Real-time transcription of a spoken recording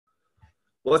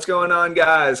What's going on,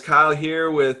 guys? Kyle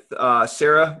here with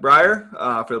Sarah Breyer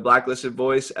for the Blacklisted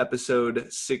Voice,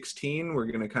 episode 16. We're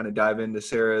going to kind of dive into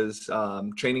Sarah's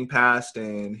training past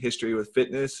and history with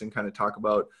fitness and kind of talk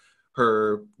about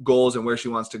her goals and where she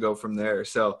wants to go from there.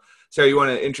 So, Sarah, you want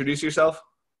to introduce yourself?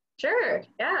 Sure,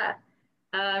 yeah.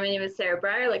 My name is Sarah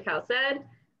Breyer, like Kyle said.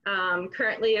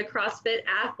 Currently a CrossFit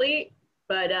athlete,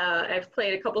 but I've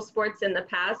played a couple sports in the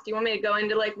past. Do you want me to go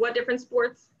into like what different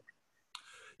sports?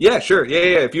 Yeah, sure.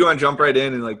 Yeah. If you want to jump right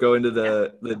in and like go into Yeah,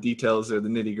 the details or the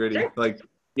nitty gritty, sure. like,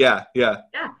 yeah. Yeah.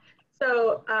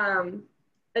 So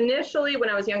initially when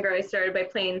I was younger, I started by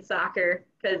playing soccer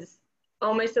because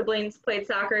all my siblings played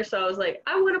soccer. So I was like,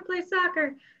 I want to play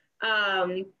soccer.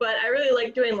 But I really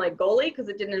like doing like goalie because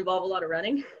it didn't involve a lot of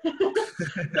running. So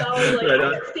I was like, Right I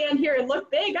on. can stand here and look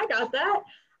big. I got that.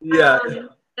 Yeah.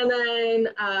 And then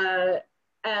I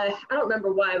don't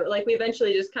remember why, but like we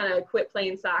eventually just kind of quit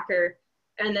playing soccer.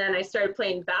 And then I started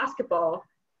playing basketball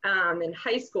in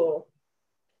high school.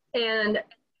 And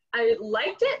I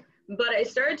liked it, but I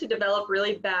started to develop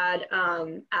really bad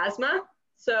asthma.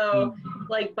 So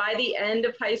like by the end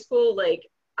of high school, like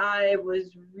I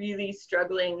was really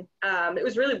struggling. It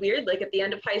was really weird. Like at the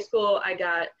end of high school, I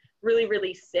got really,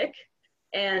 really sick,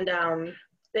 and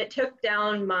it took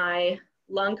down my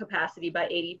lung capacity by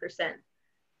 80%.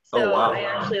 Oh, So I wow.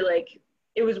 actually like,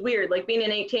 it was weird. Like being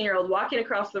an 18-year-old walking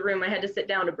across the room, I had to sit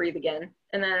down to breathe again.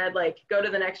 And then I'd like go to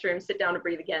the next room, sit down to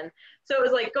breathe again. So it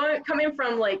was like coming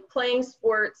from like playing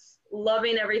sports,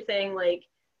 loving everything. Like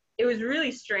it was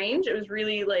really strange. It was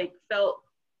really like felt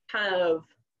kind of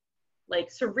like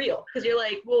surreal because you're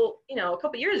like, well, a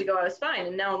couple years ago I was fine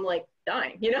and now I'm like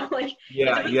dying, like it's a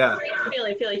Yeah, really yeah. strange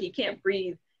feeling. I feel like you can't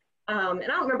breathe. And I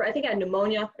don't remember, I think I had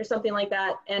pneumonia or something like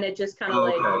that. And it just kind of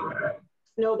like Okay.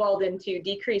 snowballed into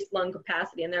decreased lung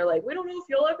capacity. And they're like, we don't know if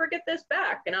you'll ever get this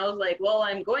back. And I was like, well,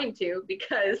 I'm going to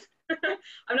because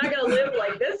I'm not going to live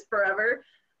like this forever.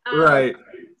 Um, Right.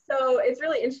 so it's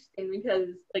really interesting because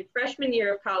like freshman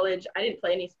year of college, I didn't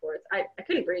play any sports. I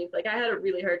couldn't breathe. Like I had a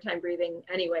really hard time breathing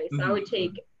anyway. So I would Mhm.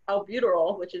 take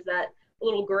albuterol, which is that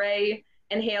little gray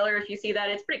inhaler. If you see that,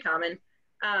 it's pretty common.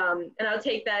 And I would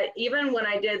take that even when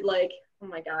I did like, oh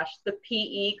my gosh, the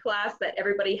PE class that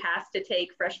everybody has to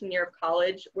take freshman year of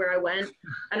college where I went.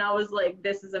 And I was like,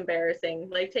 this is embarrassing.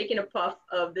 Like taking a puff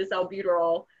of this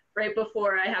albuterol right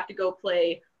before I have to go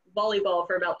play volleyball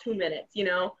for about 2 minutes.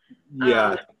 Um,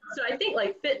 Yeah. so I think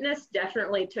like fitness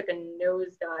definitely took a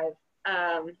nosedive,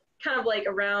 kind of like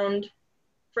around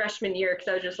freshman year because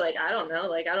I was just like, I don't know,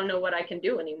 like I don't know what I can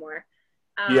do anymore.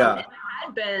 And Yeah. I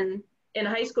had been in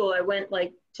high school. I went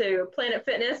like to Planet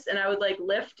Fitness and I would like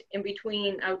lift in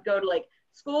between. I would go to like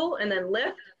school and then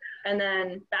lift and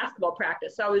then basketball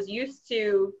practice. So I was used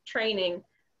to training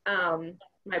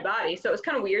my body. So it was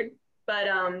kind of weird, but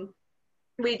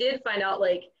we did find out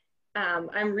like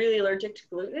I'm really allergic to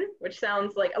gluten, which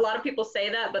sounds like a lot of people say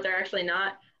that, but they're actually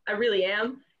not. I really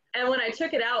am. And when I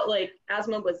took it out, like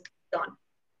asthma was gone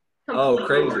Oh,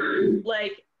 completely. crazy.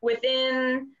 Like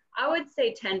within, I would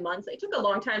say 10 months. It took a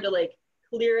long time to like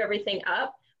clear everything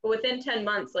up, but within 10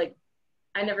 months, like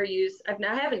I haven't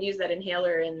used that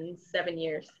inhaler in 7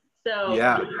 years. So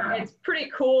Yeah. it's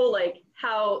pretty cool, like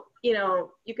how,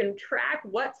 you can track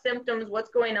what symptoms, what's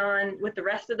going on with the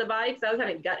rest of the body. Cause I was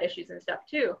having gut issues and stuff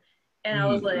too. And I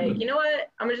was like, Mhm. you know what?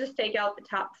 I'm gonna just take out the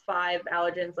top 5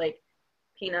 allergens, like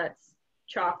peanuts,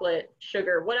 chocolate,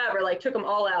 sugar, whatever, like took them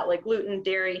all out, like gluten,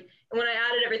 dairy. And when I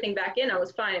added everything back in, I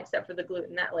was fine except for the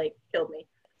gluten that like killed me.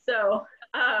 So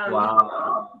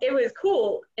Wow. it was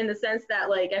cool in the sense that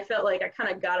like I felt like I kind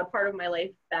of got a part of my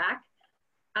life back.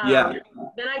 Um, Yeah.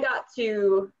 then I got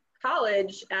to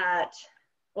college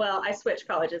well, I switched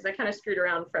colleges. I kind of screwed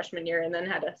around freshman year and then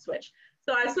had to switch.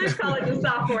 So I switched colleges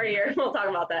sophomore year. We'll talk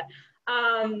about that.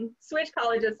 Switched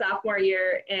colleges sophomore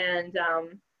year, and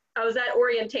I was at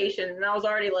orientation, and I was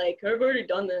already like, I've already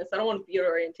done this. I don't want to be at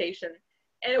orientation.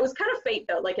 And it was kind of fate,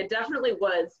 though. Like, it definitely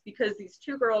was, because these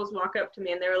two girls walk up to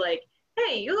me, and they were like,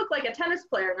 hey, you look like a tennis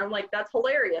player. And I'm like, that's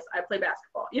hilarious. I play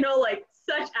basketball. Like,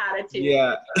 such attitude.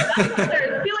 Yeah. Basketball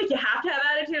players, I feel like you have to have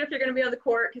attitude if you're going to be on the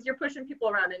court because you're pushing people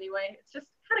around anyway. It's just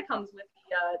kind of comes with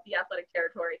the athletic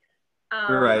territory.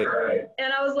 Um, Right.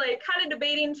 and I was like kind of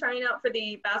debating trying out for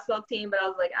the basketball team, but I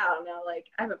was like, I don't know, like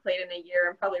I haven't played in a year.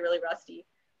 I'm probably really rusty.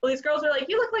 Well, these girls are like,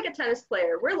 you look like a tennis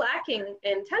player. We're lacking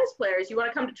in tennis players. You want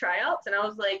to come to tryouts? And I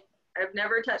was like, I've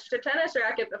never touched a tennis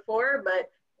racket before, but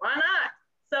why not?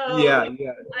 So Yeah.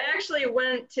 Yeah. I actually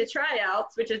went to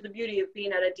tryouts, which is the beauty of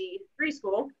being at a D3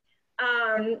 school.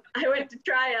 I went to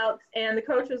tryouts, and the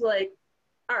coach was like,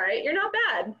 all right, you're not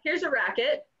bad. Here's a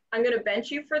racket. I'm going to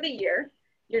bench you for the year.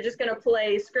 You're just going to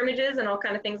play scrimmages and all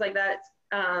kind of things like that. It's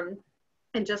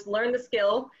and just learn the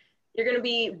skill. You're going to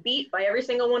be beat by every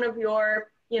single one of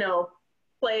your,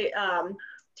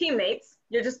 teammates.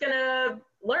 You're just going to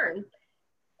learn.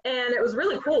 And it was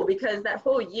really cool because that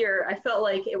whole year, I felt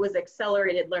like it was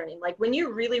accelerated learning. Like when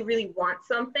you really, really want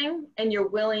something and you're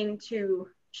willing to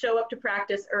show up to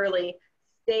practice early,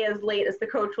 stay as late as the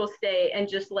coach will stay, and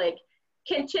just like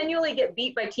continually get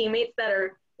beat by teammates that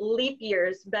are leap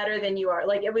years better than you are.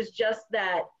 Like it was just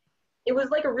that, it was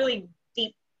like a really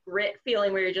deep grit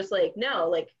feeling where you're just like, no,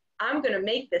 like I'm going to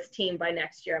make this team by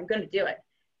next year. I'm going to do it.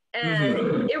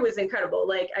 And it was incredible.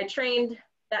 Like I trained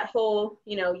that whole,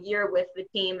 year with the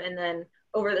team. And then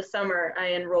over the summer,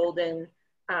 I enrolled in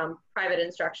private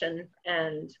instruction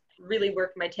and really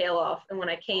worked my tail off. And when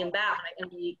I came back, and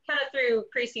we kind of through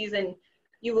preseason,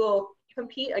 you will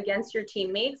compete against your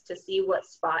teammates to see what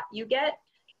spot you get.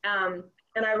 And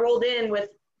I rolled in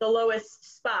with the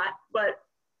lowest spot, but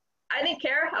I didn't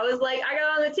care. I was like, I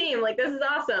got on the team. Like, this is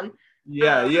awesome.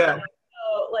 Yeah. So,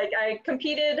 like, I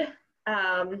competed,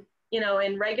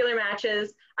 in regular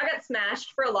matches. I got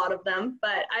smashed for a lot of them,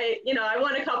 but I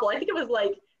won a couple. I think it was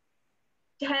like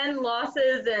 10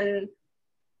 losses and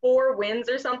 4 wins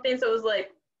or something. So it was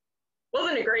like,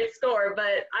 wasn't a great score,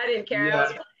 but I didn't care. Yeah. I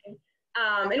was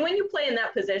fine. And when you play in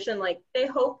that position, like they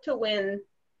hope to win,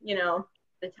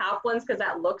 the top ones because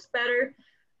that looks better.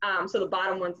 So the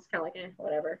bottom ones is kind of like,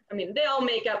 whatever. I mean, they all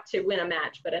make up to win a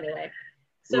match, but anyway.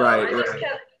 So I just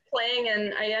kept playing,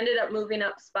 and I ended up moving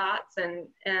up spots and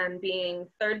being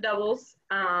third doubles,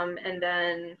 and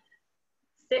then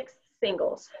 6th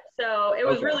singles. So it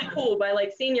was really cool. By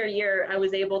like senior year, I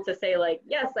was able to say like,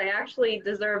 yes, I actually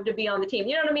deserve to be on the team.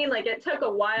 You know what I mean? Like it took a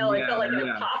while. I felt like an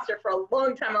imposter for a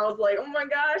long time. I was like, oh my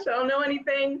gosh, I don't know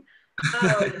anything.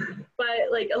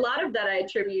 But like a lot of that I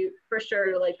attribute for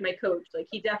sure to like my coach. Like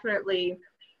he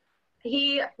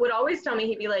would always tell me,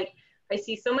 he'd be like, I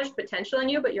see so much potential in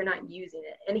you, but you're not using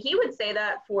it. And he would say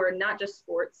that for not just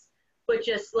sports, but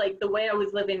just like the way I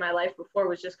was living my life before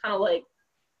was just kind of like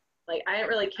I didn't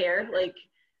really care. Like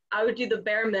I would do the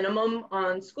bare minimum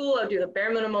on school. I would do the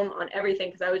bare minimum on everything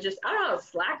because I was just, I don't know, I was a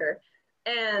slacker.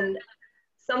 And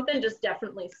something just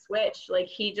definitely switched. Like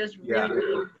he just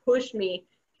really pushed me.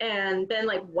 And then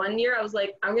like one year I was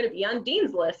like, I'm going to be on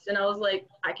Dean's list. And I was like,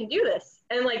 I can do this.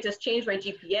 And like just changed my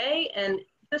GPA. And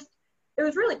just, it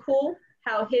was really cool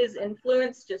how his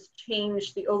influence just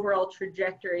changed the overall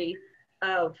trajectory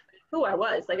of who I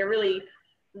was. Like it really,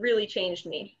 really changed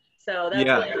me. So that's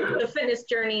like the fitness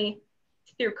journey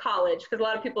through college, because a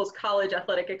lot of people's college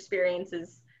athletic experience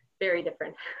is very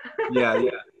different.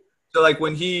 So like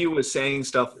when he was saying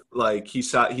stuff like he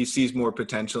sees more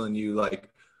potential in you, like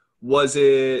was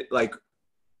it like,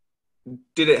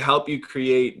 did it help you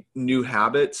create new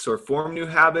habits or form new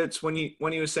habits when he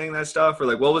was saying that stuff? Or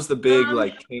like what was the big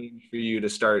like change for you to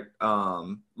start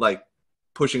like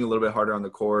pushing a little bit harder on the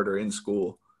court or in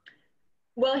school?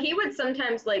 Well, he would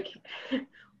sometimes like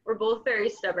we're both very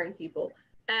stubborn people,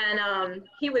 and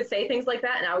he would say things like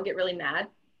that and I would get really mad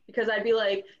because I'd be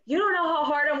like, you don't know how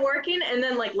hard I'm working. And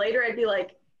then like later I'd be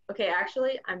like, okay,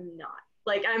 actually I'm not.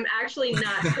 Like I'm actually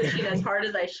not pushing as hard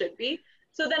as I should be.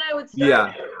 So then I would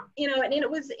start, and it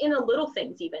was in the little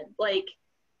things, even like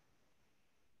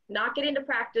not getting to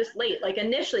practice late. Like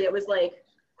initially it was like,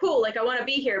 cool, like I want to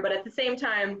be here. But at the same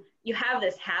time, you have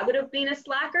this habit of being a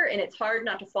slacker and it's hard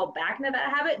not to fall back into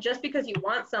that habit. Just because you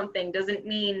want something doesn't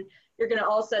mean you're going to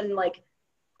all of a sudden like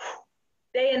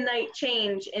day and night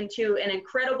change into an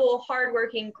incredible,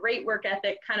 hardworking, great work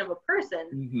ethic kind of a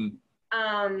person.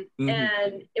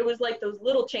 And it was like those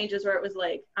little changes where it was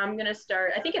like, I'm going to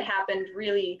start, I think it happened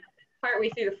really partway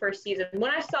through the first season.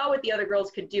 When I saw what the other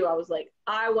girls could do, I was like,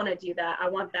 I want to do that. I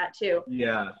want that too.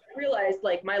 Yeah. I realized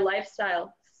like my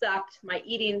lifestyle sucked. My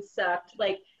eating sucked.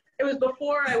 Like it was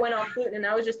before I went off gluten and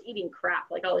I was just eating crap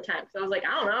like all the time. So I was like,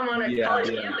 I don't know, I'm on a college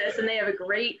campus and they have a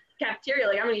great cafeteria.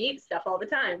 Like I'm going to eat stuff all the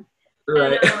time.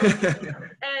 Right.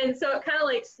 And so it kind of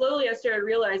like slowly I started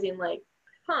realizing like,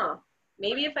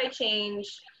 maybe if I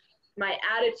change my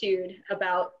attitude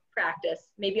about practice,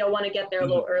 maybe I'll want to get there a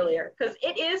little earlier. Because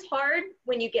it is hard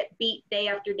when you get beat day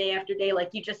after day after day,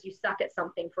 like you suck at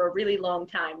something for a really long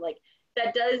time. Like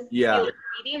that does feel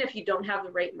defeating if you don't have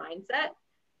the right mindset.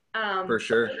 For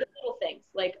sure. The little things,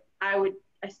 like I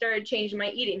started changing my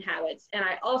eating habits, and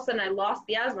all of a sudden I lost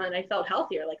the asthma and I felt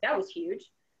healthier. Like that was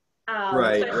huge. So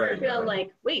I started feeling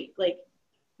like, wait, like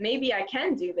maybe I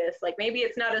can do this. Like maybe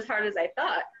it's not as hard as I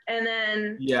thought. And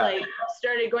then like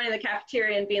started going to the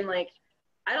cafeteria and being like,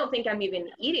 I don't think I'm even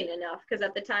eating enough. Because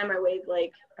at the time I weighed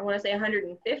like, I want to say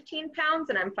 115 pounds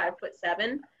and I'm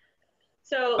 5'7".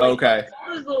 So like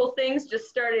all those little things just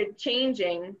started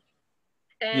changing.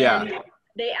 And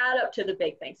they add up to the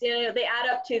big things. You know, they add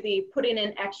up to the putting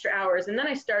in extra hours. And then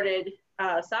I started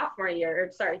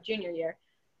junior year.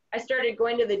 I started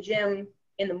going to the gym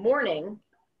in the morning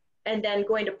and then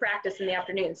going to practice in the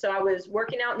afternoon. So I was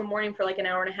working out in the morning for like an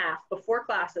hour and a half before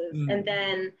classes, and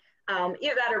then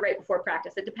either that or right before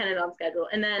practice. It depended on schedule.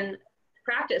 And then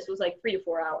practice was like 3 to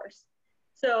 4 hours.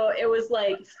 So it was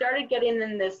like started getting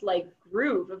in this like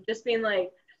groove of just being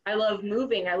like, I love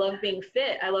moving. I love being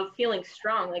fit. I love feeling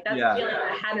strong. Like that's a feeling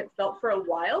I hadn't felt for a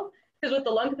while. Because with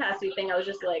the lung capacity thing, I was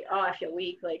just like, oh, I feel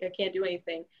weak. Like I can't do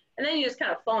anything. And then you just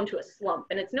kind of fall into a slump,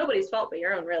 and it's nobody's fault but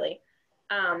your own, really.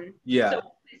 So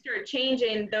I started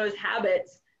changing those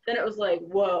habits. Then it was like,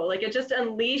 whoa, like it just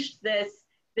unleashed this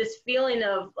feeling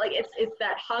of like, it's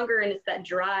that hunger and it's that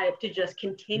drive to just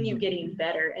continue getting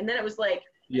better. And then it was like,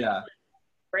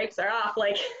 brakes are off.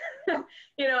 Like,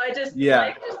 you know, life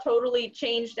just totally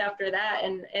changed after that,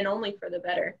 and only for the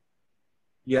better.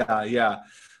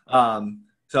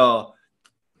 So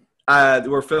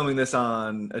we're filming this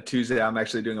on a Tuesday. I'm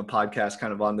actually doing a podcast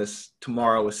kind of on this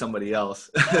tomorrow with somebody else.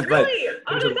 Oh, really?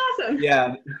 That's awesome.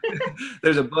 Yeah.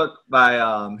 There's a book by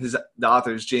the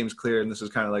author is James Clear, and this is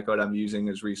kind of like what I'm using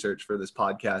as research for this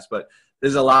podcast. But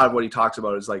there's a lot of what he talks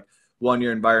about is like, one,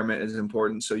 your environment is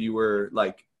important. So you were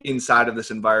like inside of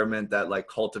this environment that like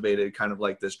cultivated kind of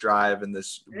like this drive and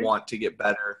this want to get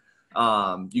better.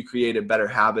 You created better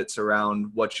habits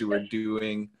around what you were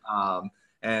doing.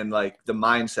 And like the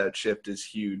mindset shift is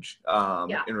huge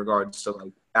in regards to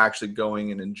like actually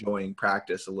going and enjoying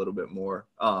practice a little bit more.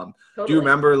 Totally. Do you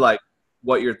remember like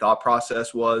what your thought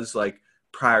process was like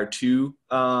prior to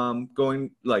going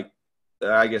like,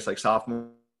 I guess like sophomore?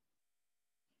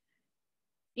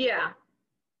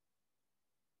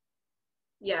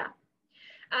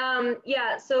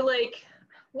 So like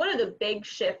one of the big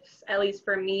shifts, at least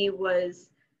for me, was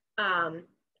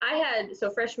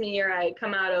freshman year, I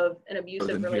come out of an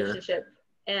abusive relationship,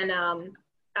 and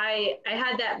I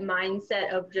had that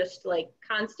mindset of just like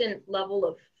constant level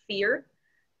of fear,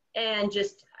 and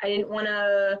just I didn't want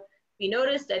to be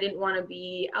noticed, I didn't want to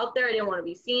be out there, I didn't want to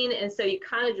be seen, and so you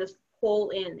kind of just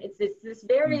pull in. It's this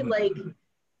very like,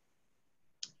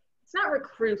 it's not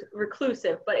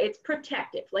reclusive, but it's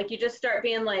protective. Like you just start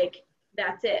being like,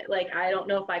 that's it. Like I don't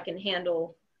know if I can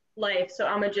handle life, so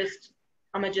I'm gonna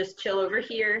just chill over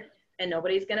here, and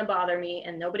nobody's gonna bother me,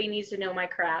 and nobody needs to know my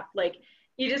crap. Like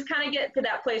you just kind of get to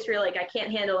that place where you're like, I can't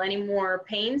handle any more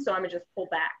pain, so I'm gonna just pull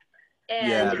back.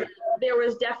 And there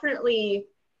was definitely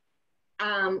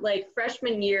like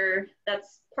freshman year,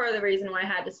 that's part of the reason why I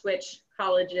had to switch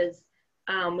colleges,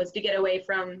 was to get away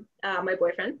from my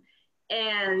boyfriend.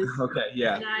 And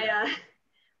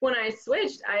when I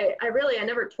switched, I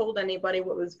never told anybody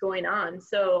what was going on.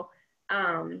 So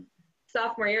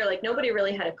sophomore year, like nobody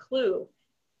really had a clue.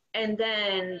 And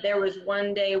then there was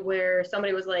one day where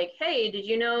somebody was like, hey, do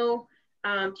you know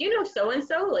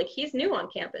so-and-so? Like he's new on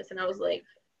campus. And I was like,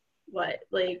 what?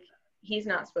 Like he's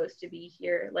not supposed to be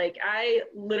here. Like I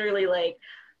literally like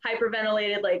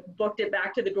hyperventilated, like booked it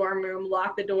back to the dorm room,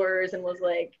 locked the doors, and was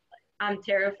like, I'm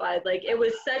terrified. Like it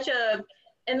was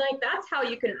and like that's how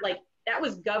you can like, that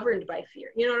was governed by fear.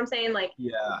 You know what I'm saying? Like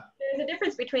there's a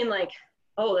difference between like,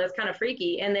 oh, that's kind of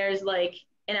freaky, and there's like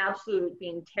an absolute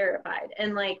being terrified.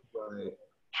 And like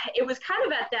it was kind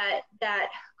of at that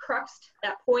crux,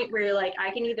 that point where you're like, I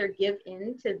can either give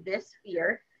in to this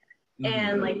fear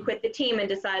and like quit the team and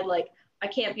decide like I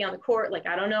can't be on the court, like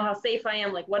I don't know how safe I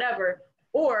am, like whatever,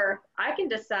 or I can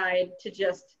decide to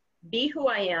just be who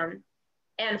I am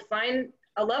and find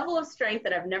a level of strength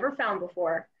that I've never found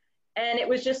before. And it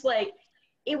was just like,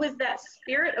 it was that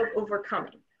spirit of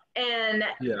overcoming. And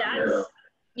that's,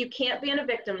 you can't be in a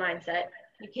victim mindset.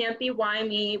 You can't be, why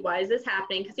me? Why is this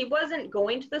happening? Because he wasn't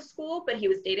going to the school, but he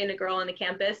was dating a girl on the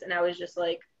campus. And I was just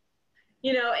like,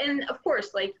 you know, and of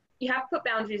course, like you have to put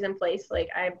boundaries in place. Like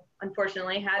I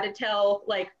unfortunately had to tell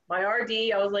like my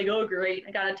RD, I was like, oh great,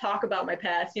 I got to talk about my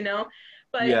past, you know?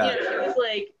 But you know, she was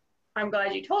like, I'm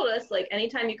glad you told us, like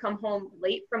anytime you come home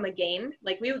late from a game,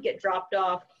 like we would get dropped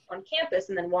off on campus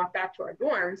and then walk back to our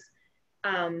dorms.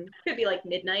 Could be like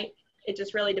midnight. It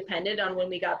just really depended on when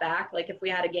we got back, like if we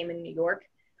had a game in New York.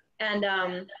 And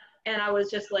I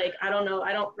was just like, I don't know,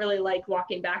 I don't really like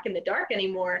walking back in the dark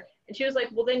anymore. And she was like,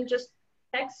 well then just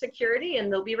text security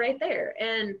and they'll be right there.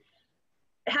 And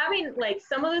having like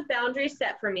some of the boundaries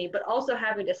set for me, but also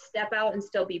having to step out and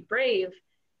still be brave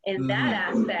in that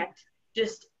aspect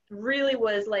just really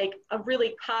was like a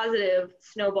really positive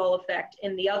snowball effect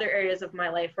in the other areas of my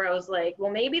life, where I was like,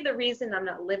 well, maybe the reason I'm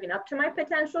not living up to my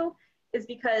potential is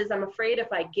because I'm afraid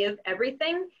if I give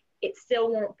everything, it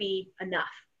still won't be enough.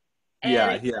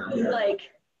 And it was like,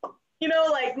 you know,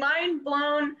 like mind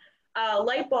blown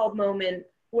light bulb moment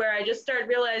where I just started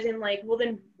realizing like, well,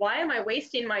 then why am I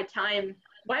wasting my time?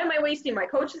 Why am I wasting my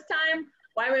coach's time?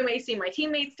 Why am I wasting my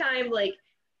teammates' time? Like,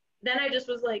 then I just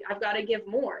was like, I've got to give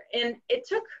more. And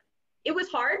it was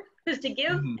hard because to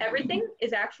give everything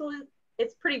is actually,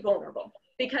 it's pretty vulnerable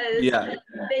because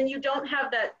then you don't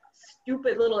have that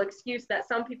stupid little excuse that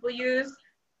some people use.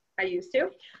 I used to,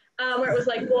 where it was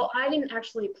like, well, I didn't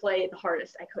actually play the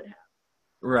hardest I could have.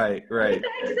 Right. What the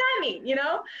heck does that mean, you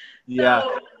know? Yeah.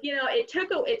 So, you know,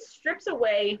 it strips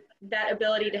away that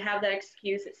ability to have that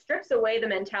excuse. It strips away the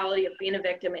mentality of being a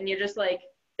victim. And you're just like,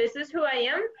 this is who I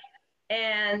am.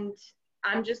 And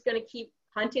I'm just going to keep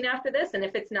hunting after this. And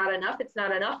if it's not enough, it's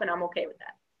not enough. And I'm okay with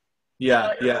that. Yeah.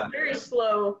 So it's a very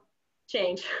slow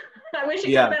change. I wish it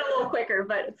could have been a little quicker,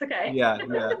 but it's okay. Yeah.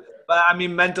 But I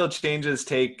mean, mental changes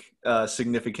take a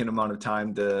significant amount of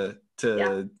time to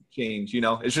change, you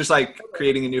know. It's just like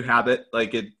creating a new habit.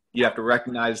 Like you have to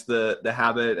recognize the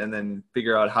habit and then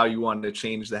figure out how you want to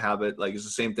change the habit. Like it's the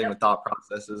same thing with thought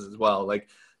processes as well. Like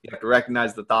you have to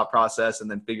recognize the thought process and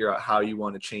then figure out how you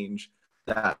want to change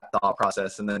that thought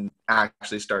process and then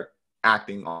actually start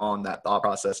acting on that thought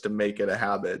process to make it a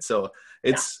habit. So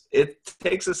it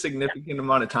takes a significant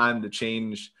amount of time to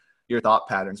change your thought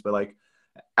patterns, but like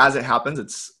as it happens,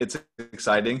 it's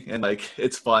exciting and like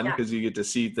it's fun because you get to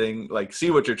see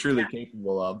what you're truly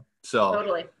capable of. So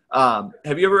totally.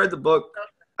 Have you ever read the book?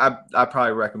 I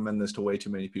probably recommend this to way too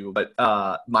many people, but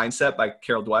Mindset by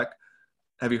Carol Dweck.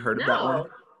 Have you heard of that one?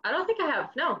 I don't think I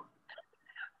have. No.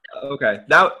 Okay,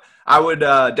 that I would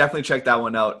definitely check that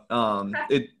one out.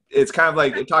 It's kind of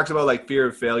like it talks about like fear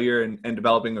of failure and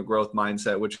developing a growth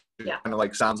mindset, which kind of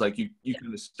like sounds like you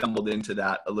kind of stumbled into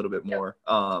that a little bit more.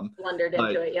 Blundered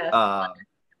into it, yes.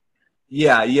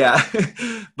 Yeah.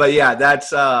 But yeah,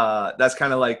 that's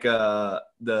kind of like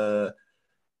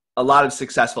a lot of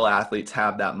successful athletes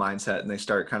have that mindset and they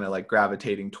start kind of like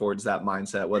gravitating towards that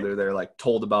mindset, whether they're like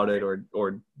told about it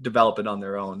or develop it on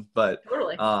their own. But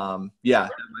that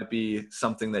might be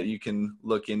something that you can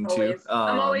look into.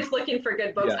 I'm always looking for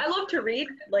good books. I love to read.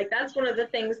 Like that's one of the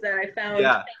things that I found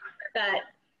that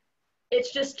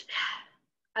it's just,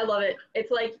 I love it.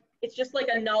 It's just like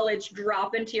a knowledge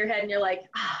drop into your head and you're like,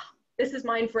 this is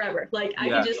mine forever. Like I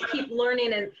can just keep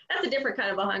learning, and that's a different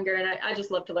kind of a hunger. And I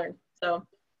just love to learn. So.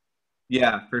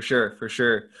 Yeah, for sure.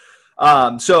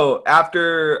 So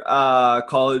after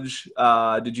college,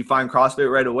 did you find CrossFit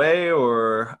right away,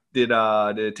 or did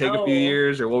it take a few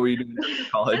years, or what were you doing after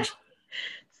college?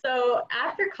 So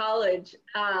after college,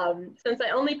 since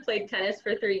I only played tennis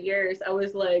for 3 years, I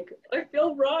was like, I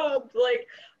feel robbed. Like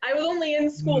I was only in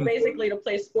school basically to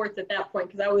play sports at that point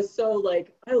because I was so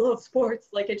like, I love sports.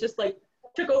 Like it just like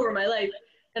took over my life,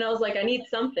 and I was like, I need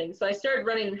something. So I started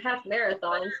running half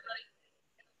marathons.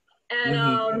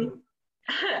 And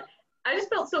I just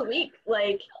felt so weak.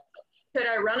 Like, could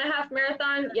I run a half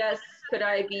marathon? Yes. Could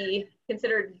I be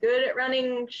considered good at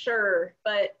running? Sure.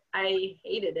 But I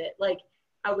hated it. Like,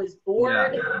 I was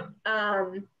bored.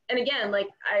 And again, like,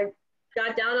 I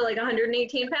got down to like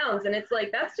 118 pounds. And it's like,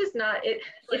 that's just not it.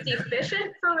 It's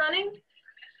efficient for running,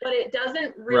 but it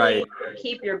doesn't really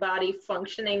keep your body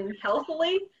functioning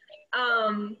healthily.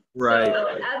 So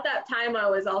at that time, I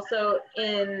was also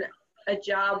in a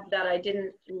job that I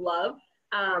didn't love.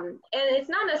 And it's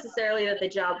not necessarily that the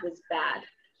job was bad.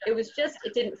 It was just,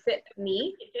 it didn't fit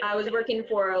me. I was working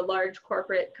for a large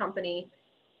corporate company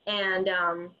and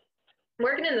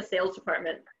working in the sales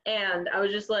department. And I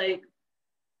was just like,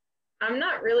 I'm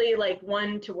not really like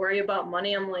one to worry about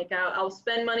money. I'm like, I'll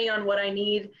spend money on what I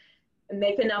need and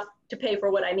make enough to pay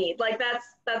for what I need. Like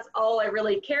that's all I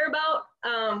really care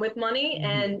about with money.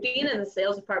 And being in the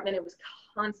sales department, it was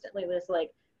constantly this like,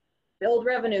 build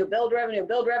revenue,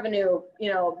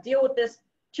 you know, deal with this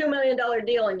 $2 million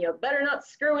deal and you better not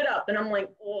screw it up. And I'm like,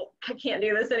 well, I can't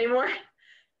do this anymore.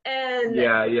 And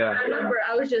I remember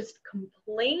I was just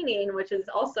complaining, which is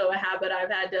also a habit I've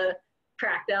had to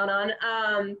crack down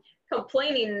on,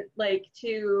 complaining like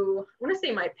to, I want to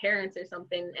say my parents or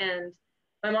something. And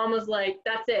my mom was like,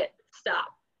 that's it, stop.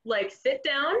 Like sit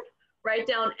down, write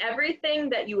down everything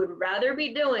that you would rather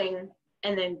be doing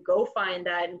and then go find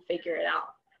that and figure it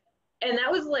out. And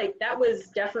that was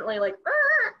definitely like,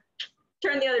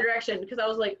 turn the other direction because I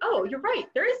was like, oh, you're right.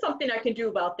 There is something I can do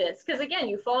about this. Because again,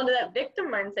 you fall into that victim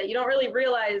mindset. You don't really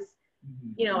realize,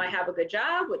 you know, I have a good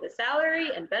job with a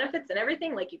salary and benefits and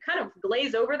everything. Like you kind of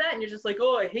glaze over that and you're just like,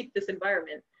 oh, I hate this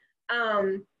environment.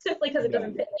 Simply because it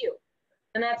doesn't fit you.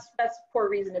 And that's poor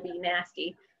reason to be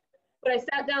nasty. But I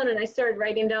sat down and I started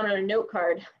writing down on a note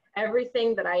card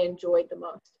everything that I enjoyed the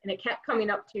most. And it kept coming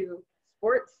up to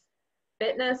sports,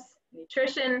 fitness,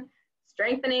 nutrition,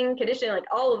 strengthening, conditioning, like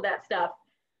all of that stuff.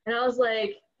 And I was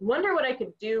like, wonder what I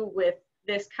could do with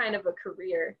this kind of a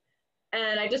career.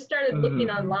 And I just started looking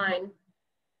online,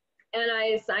 and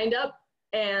I signed up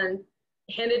and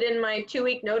handed in my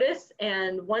 2-week notice.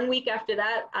 And 1 week after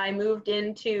that, I moved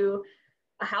into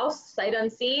a house sight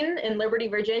unseen in Liberty,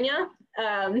 Virginia,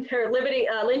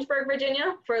 Lynchburg,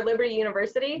 Virginia, for Liberty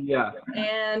University. Yeah.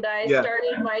 And I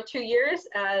started my 2 years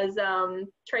as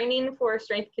training for a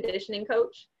strength conditioning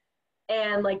coach.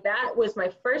 And like, that was my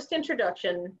first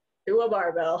introduction to a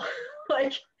barbell.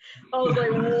 Like, I was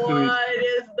like, what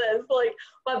is this? Like,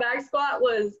 my back squat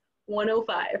was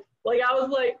 105. Like, I was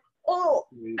like, oh,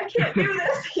 I can't do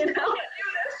this, you know?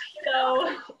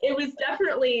 So it was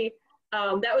definitely,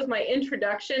 that was my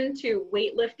introduction to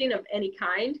weightlifting of any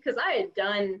kind, because I had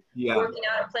done working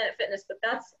out at Planet Fitness, but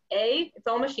it's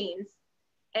all machines.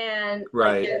 And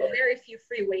like, there's very few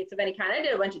free weights of any kind. I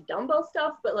did a bunch of dumbbell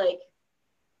stuff, but like,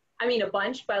 I mean, a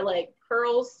bunch by like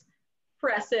curls,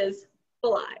 presses,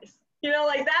 flies. You know,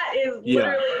 like, that is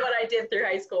literally what I did through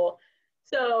high school.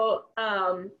 So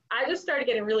I just started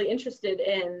getting really interested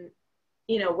in,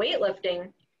 you know,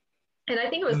 weightlifting. And I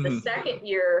think it was the second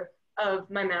year of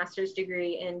my master's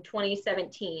degree in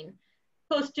 2017,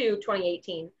 close to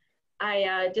 2018.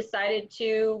 I decided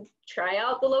to try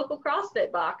out the local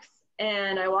CrossFit box.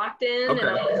 And I walked in and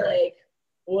I was like,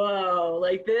 whoa,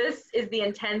 like, this is the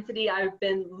intensity I've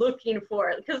been looking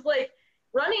for. Because like,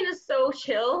 running is so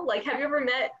chill. Like, have you ever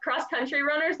met cross country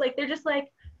runners? Like, they're just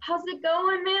like, how's it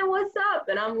going, man? What's up?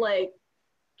 And I'm like,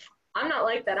 I'm not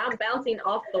like that. I'm bouncing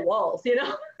off the walls, you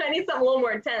know? I need something a little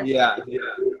more intense. Yeah.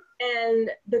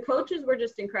 And the coaches were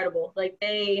just incredible. Like,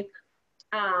 I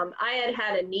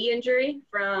had a knee injury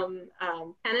from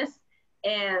tennis,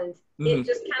 and it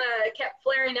just kind of kept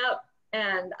flaring up.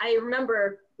 And I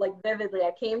remember, like, vividly,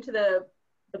 I came to the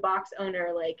box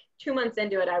owner like 2 months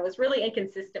into it. I was really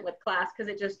inconsistent with class because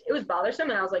it was bothersome,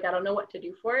 and I was like, I don't know what to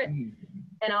do for it.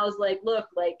 And I was like, look,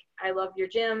 like, I love your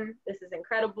gym. This is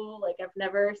incredible. Like, I've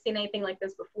never seen anything like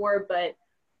this before, but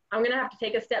I'm going to have to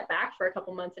take a step back for a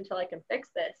couple months until I can fix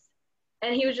this.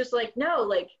 And he was just like, no,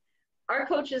 like, our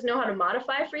coaches know how to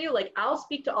modify for you. Like, I'll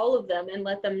speak to all of them and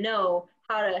let them know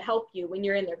how to help you when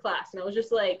you're in their class. And I was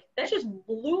just like, that just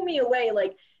blew me away.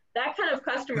 Like, that kind of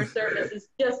customer service is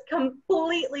just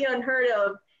completely unheard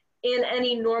of in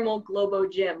any normal Globo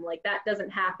gym. Like, that doesn't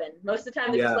happen. Most of the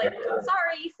time, they're just like,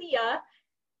 sorry, see ya.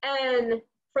 And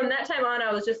from that time on,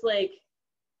 I was just like,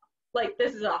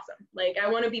 this is awesome. Like, I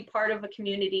want to be part of a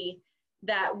community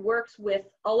that works with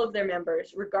all of their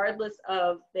members, regardless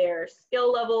of their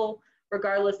skill level,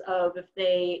 regardless of if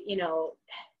they, you know,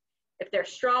 if they're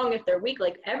strong, if they're weak,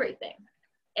 like, everything,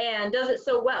 and does it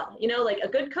so well. You know, like, a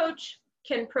good coach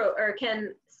can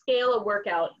scale a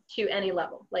workout to any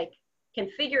level, like, can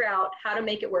figure out how to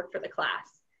make it work for the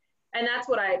class. And that's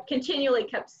what I continually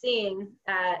kept seeing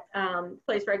at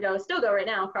place where I still go right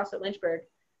now, CrossFit Lynchburg.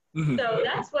 So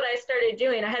that's what I started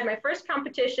doing. I had my first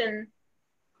competition,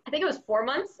 I think it was 4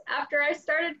 months after I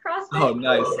started CrossFit. Oh,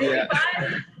 nice. Yeah.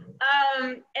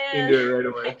 And right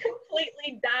away. I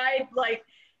completely died. Like,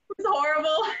 it was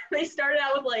horrible. They started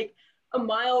out with like a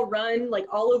mile run, like,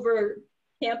 all over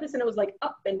campus, and it was like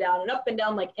up and down,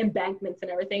 like embankments and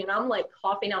everything. And I'm like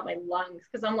coughing out my lungs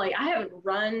because I'm like, I haven't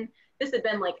run. This had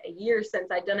been like a year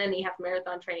since I'd done any half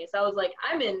marathon training. So I was like,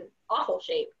 I'm in awful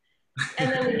shape.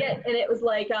 And then and it was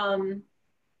like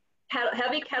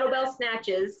heavy kettlebell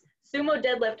snatches, sumo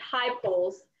deadlift, high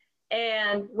pulls,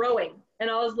 and rowing. And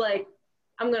I was like,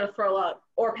 I'm going to throw up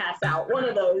or pass out, one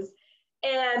of those.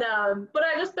 And, but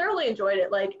I just thoroughly enjoyed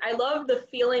it. Like, I love the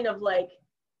feeling of like,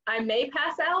 I may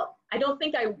pass out. I don't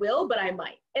think I will, but I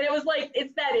might. And it was like,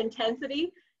 it's that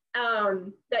intensity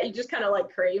that you just kind of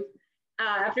like crave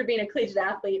after being a collegiate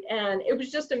athlete. And it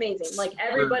was just amazing. Like,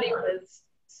 everybody was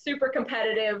super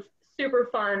competitive, super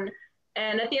fun.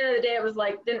 And at the end of the day, it was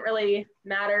like, didn't really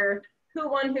matter who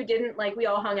won, who didn't. Like, we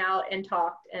all hung out and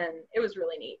talked, and it was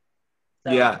really neat.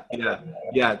 So. Yeah.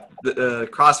 The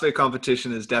CrossFit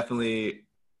competition is definitely,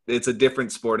 it's a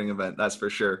different sporting event. That's for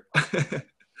sure.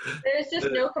 There's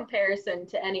just no comparison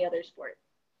to any other sport.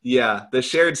 Yeah. The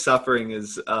shared suffering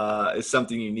is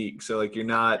something unique. So like, you're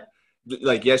not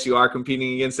like, yes, you are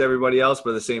competing against everybody else,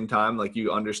 but at the same time, like,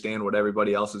 you understand what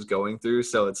everybody else is going through.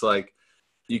 So it's like,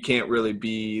 you can't really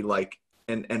be like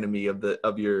an enemy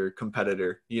of your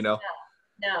competitor, you know?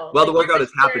 No. Well, like, the workout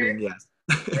is happening. Yes.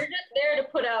 You're just there to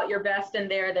put out your best, and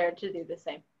they're there to do the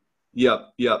same.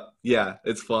 Yep. Yeah.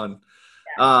 It's fun.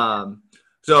 Yeah.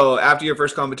 So after your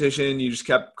first competition, you just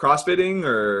kept CrossFitting,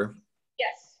 or?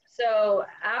 Yes. So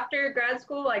after grad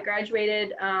school, I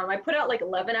graduated. I put out like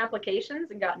 11 applications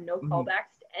and got no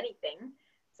callbacks to anything.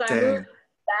 So I moved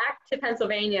back to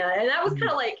Pennsylvania, and that was kind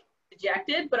of like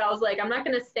dejected, but I was like, I'm not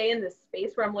going to stay in this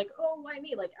space where I'm like, oh, why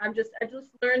me? Like, I just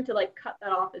learned to like cut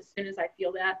that off as soon as I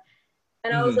feel that.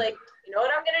 And I was like, you know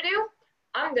what I'm going to do?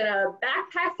 I'm going to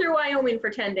backpack through Wyoming for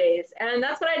 10 days. And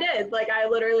that's what I did. Like, I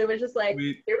literally was just like,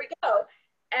 here we go.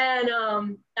 And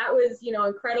that was, you know,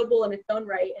 incredible in its own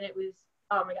right. And it was,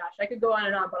 oh my gosh, I could go on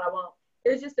and on, but I won't.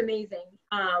 It was just amazing.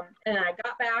 And I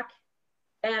got back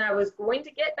and I was going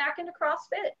to get back into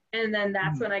CrossFit. And then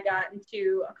that's when I got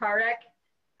into a car wreck,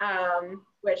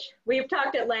 which we've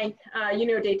talked at length, you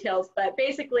know, details, but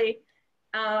basically,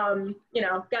 you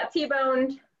know, got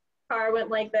T-boned, car went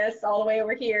like this all the way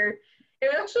over here. It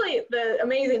was actually the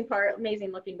amazing part,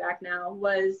 amazing looking back now,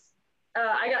 was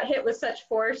I got hit with such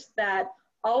force that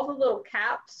all the little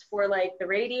caps for like the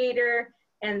radiator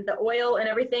and the oil and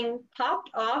everything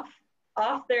popped off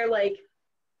their like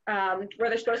where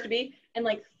they're supposed to be and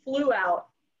like flew out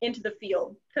into the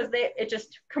field because it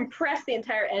just compressed the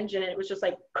entire engine and it was just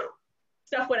like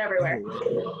stuff went everywhere.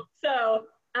 So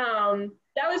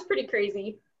that was pretty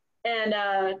crazy. And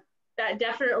that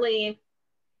definitely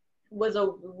was a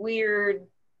weird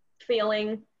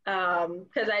feeling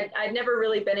because I'd never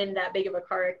really been in that big of a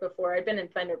car wreck before. I'd been in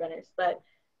fender benders, but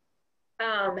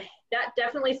that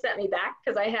definitely set me back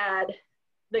because I had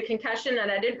the concussion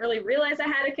and I didn't really realize I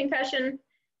had a concussion.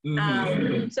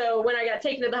 So when I got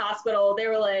taken to the hospital, they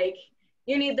were like,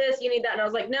 you need this, you need that. And I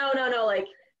was like, no, like,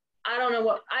 I don't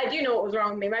know I do know what was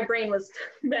wrong with me. My brain was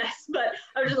a mess, but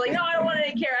I was just like, no, I don't want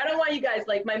any care. I don't want you guys.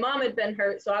 Like, my mom had been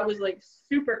hurt, so I was like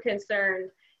super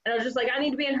concerned. And I was just like, I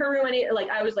need to be in her room.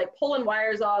 I was like pulling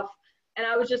wires off and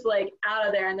I was just like out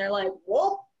of there. And they're like,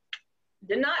 well,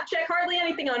 did not check hardly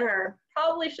anything on her.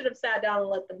 Probably should have sat down and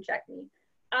let them check me.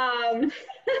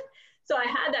 So I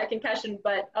had that concussion,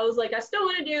 but I was like, I still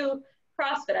want to do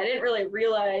CrossFit. I didn't really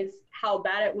realize how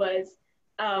bad it was.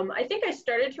 I think I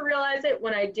started to realize it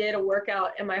when I did a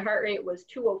workout and my heart rate was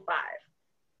 205.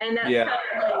 And that's kind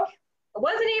of like, it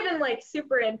wasn't even like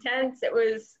super intense. It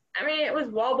was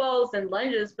wall balls and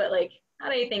lunges, but like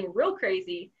not anything real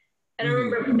crazy. And I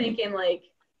remember thinking like,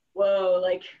 whoa,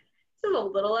 like this is a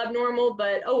little abnormal,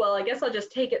 but oh well, I guess I'll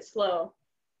just take it slow.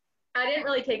 I didn't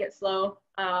really take it slow.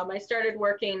 I started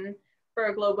working for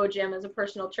a Globo gym as a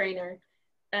personal trainer,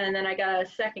 and then I got a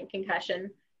second concussion.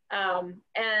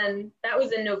 And that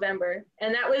was in November.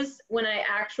 And that was when I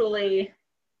actually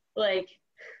like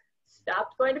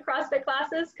stopped going to CrossFit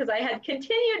classes because I had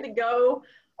continued to go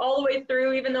all the way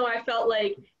through, even though I felt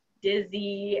like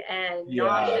dizzy and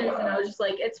nauseous. And I was just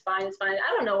like, it's fine.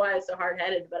 I don't know why I was so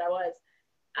hard-headed, but I was.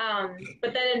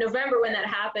 But then in November when that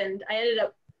happened, I ended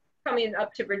up coming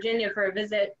up to Virginia for a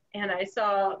visit, and I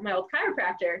saw my old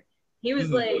chiropractor. He was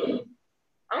like,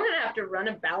 I'm going to have to run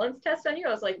a balance test on you.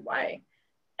 I was like, why?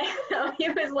 He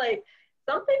was like,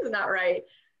 something's not right.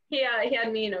 He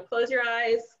had me, close your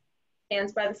eyes,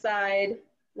 hands by the side,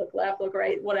 look left, look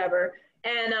right, whatever.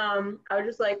 And I was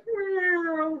just like,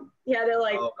 he had to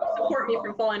like support me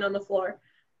from falling on the floor.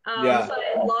 So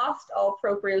I lost all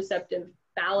proprioceptive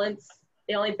balance.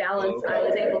 The only balance I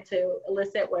was able to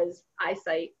elicit was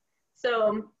eyesight.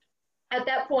 So at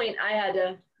that point, I had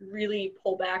to really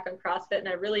pull back on CrossFit, and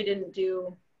I really didn't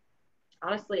do,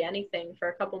 honestly, anything for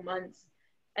a couple months.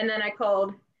 And then I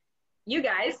called you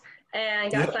guys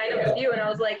and got signed up with you, and I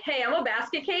was like, hey, I'm a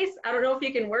basket case. I don't know if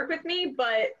you can work with me,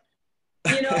 but,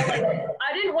 like,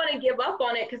 I didn't want to give up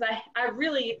on it because I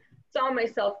really saw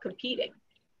myself competing.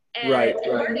 And it's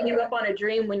hard to give up on a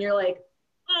dream when you're like,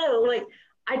 oh, like,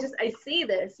 I see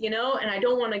this, and I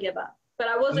don't want to give up. But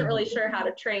I wasn't really sure how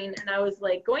to train, and I was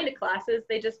like going to classes,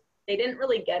 they didn't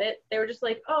really get it. They were just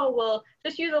like, oh, well,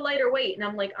 just use a lighter weight. And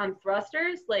I'm like, on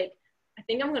thrusters, like, I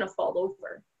think I'm going to fall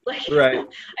over. Like, I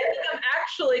think I'm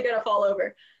actually going to fall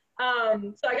over.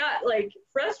 So I got like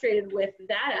frustrated with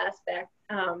that aspect.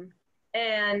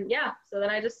 And yeah, so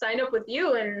then I just signed up with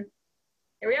you, and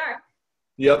here we are.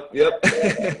 Yep. Yep.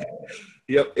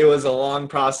 It was a long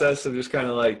process of just kind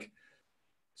of like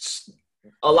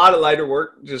a lot of lighter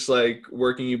work, just like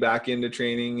working you back into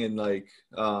training, and like,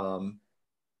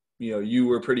 you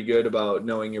were pretty good about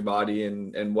knowing your body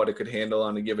and what it could handle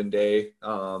on a given day.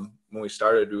 When we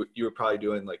started, you were probably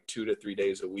doing like 2 to 3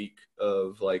 days a week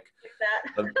of like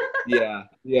that. Yeah.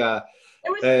 It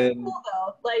was cool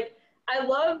though. Like, I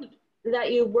loved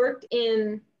that you worked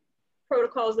in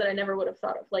protocols that I never would have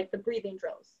thought of, like the breathing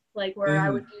drills, like where I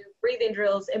would do breathing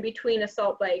drills in between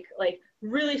assault bike, like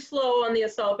really slow on the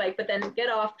assault bike, but then get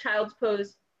off, child's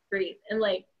pose, breathe. And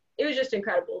like, it was just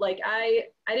incredible. Like I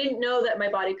didn't know that my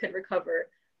body could recover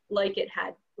like it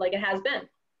has been.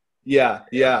 Yeah.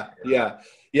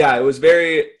 It was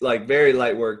very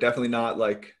light work. Definitely not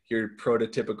like, your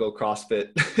prototypical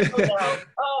CrossFit. Oh no.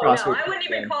 Oh no. CrossFit. I wouldn't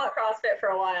even call it CrossFit for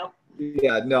a while.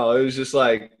 Yeah, no, it was just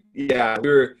like, yeah,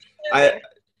 I,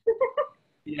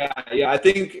 yeah, I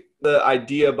think the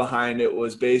idea behind it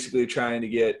was basically trying to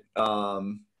get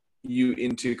you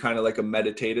into kind of like a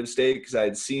meditative state, because I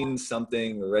had seen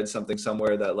something or read something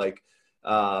somewhere that like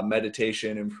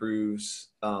meditation improves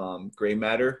gray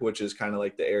matter, which is kind of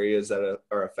like the areas that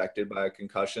are affected by a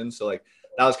concussion. So like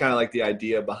that was kind of like the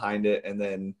idea behind it, and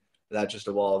then that just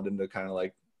evolved into kind of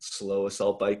like slow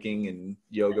assault biking and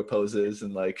yoga poses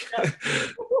and like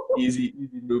easy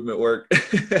movement work.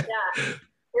 Yeah,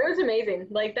 it was amazing.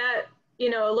 Like that,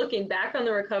 looking back on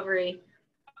the recovery,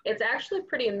 it's actually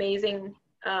pretty amazing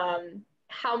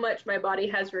how much my body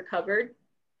has recovered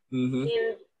Mm-hmm.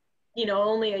 in,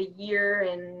 only a year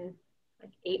and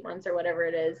like 8 months or whatever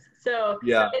it is. So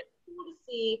Yeah. it's cool to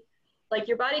see, like,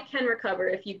 your body can recover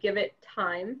if you give it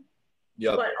time,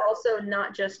 Yep. but also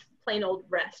not just plain old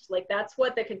rest. Like, that's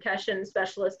what the concussion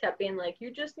specialist kept being like,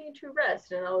 you just need to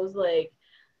rest. And I was like,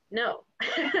 no,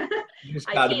 There's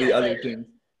I got to be can't. other things.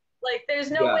 Like,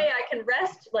 there's no way I can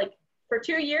rest, like, for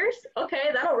 2 years.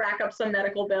 Okay, that'll rack up some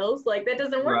medical bills. Like, that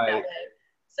doesn't work that way.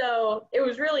 So it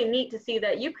was really neat to see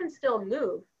that you can still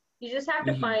move. You just have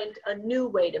to find a new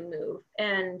way to move,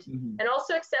 and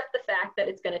also accept the fact that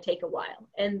it's going to take a while.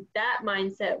 And that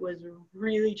mindset was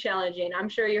really challenging. I'm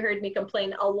sure you heard me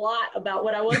complain a lot about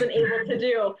what I wasn't able to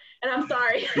do, and I'm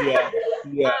sorry. Yeah.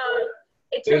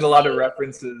 There's a lot of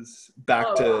references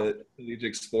back to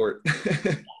collegiate sport.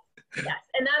 Yes,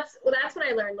 and that's when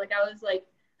I learned. Like, I was like,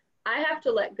 I have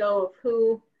to let go of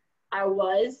who I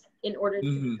was in order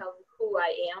to become who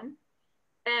I am.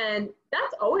 And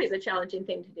that's always a challenging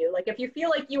thing to do. Like, if you feel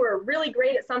like you were really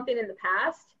great at something in the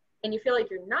past and you feel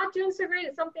like you're not doing so great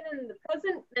at something in the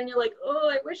present, then you're like, oh,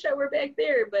 I wish I were back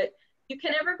there. But you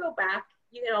can never go back.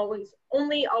 You can always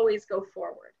go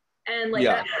forward. And like,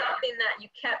 that's something that you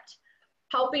kept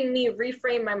helping me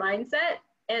reframe my mindset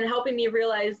and helping me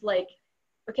realize, like,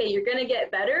 okay, you're going to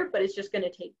get better, but it's just going to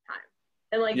take time.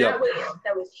 And like, that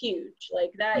was huge.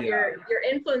 Like that, your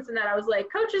influence in that, I was like,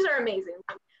 coaches are amazing.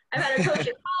 I've had a coach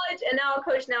in college and now a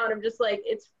coach now. And I'm just like,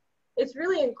 it's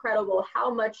really incredible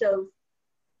how much of,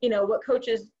 what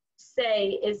coaches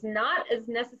say is not as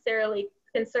necessarily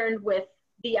concerned with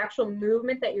the actual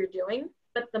movement that you're doing,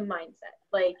 but the mindset.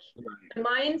 Like, the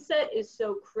mindset is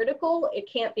so critical. It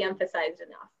can't be emphasized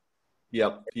enough.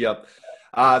 Yep.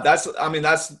 That's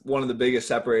one of the biggest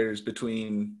separators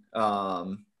between,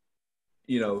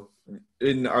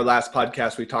 in our last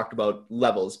podcast, we talked about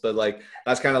levels, but like,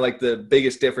 that's kind of like the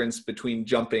biggest difference between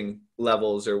jumping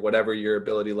levels or whatever your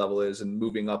ability level is and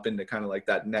moving up into kind of like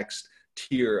that next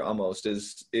tier almost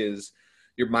is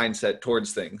your mindset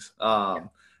towards things. And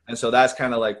so that's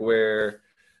kind of like where,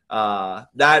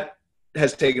 that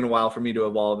has taken a while for me to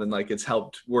evolve, and like it's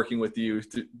helped working with you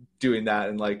doing that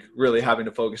and like really having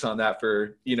to focus on that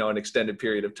for an extended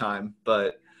period of time.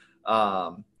 But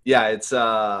it's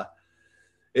a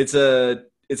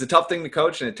tough thing to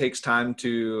coach, and it takes time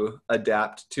to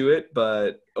adapt to it,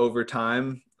 but over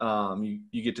time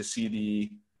you get to see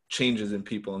the changes in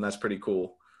people, and that's pretty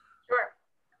cool. Sure,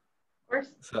 of course.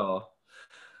 So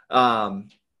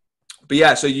but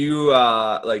yeah, so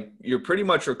you're pretty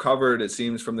much recovered, it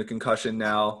seems, from the concussion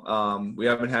now. We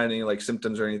haven't had any like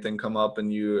symptoms or anything come up,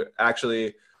 and you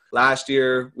actually last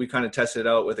year we kind of tested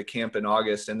out with a camp in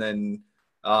August, and then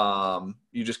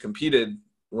you just competed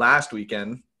last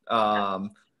weekend. How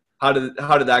did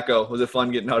that go? Was it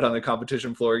fun getting out on the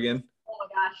competition floor again? Oh my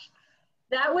gosh,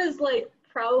 that was like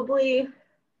probably,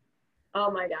 oh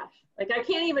my gosh, like I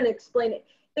can't even explain it.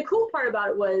 The cool part about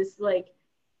it was like,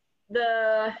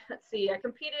 I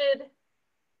competed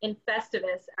in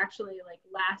Festivus actually like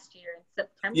last year in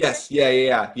September. Yes.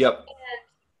 Yeah. Yep. And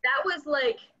that was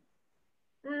like,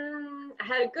 I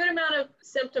had a good amount of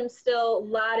symptoms still, a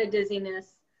lot of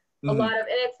dizziness, and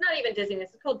it's not even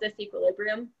dizziness, it's called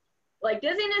disequilibrium. Like,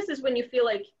 dizziness is when you feel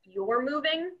like you're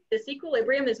moving.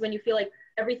 Disequilibrium is when you feel like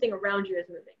everything around you is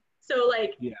moving. So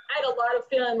like, I had a lot of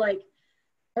feeling like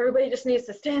everybody just needs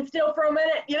to stand still for a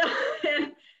minute,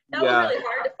 and that was really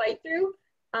hard to fight through,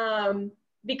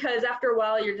 because after a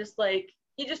while you're just like,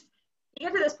 you get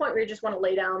to this point where you just want to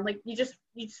lay down. Like, you just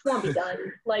want to be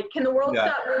done. Like, can the world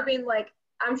stop moving? Like,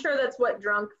 I'm sure that's what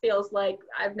drunk feels like.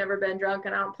 I've never been drunk,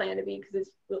 and I don't plan to be, because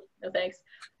it's, no thanks.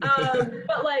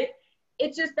 But like,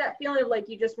 it's just that feeling of like,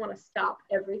 you just want to stop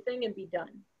everything and be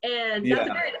done. And that's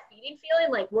a very defeating feeling.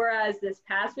 Like, whereas this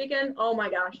past weekend, oh my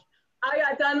gosh, I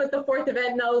got done with the 4th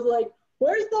event and I was like,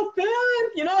 where's the 5th?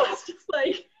 It's just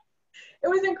like, it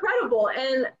was incredible.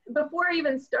 And before I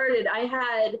even started, I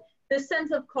had this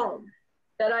sense of calm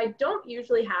that I don't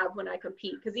usually have when I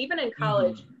compete. Because even in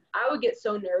college, I would get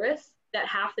so nervous that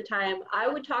half the time I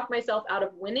would talk myself out of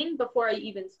winning before I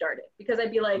even started, because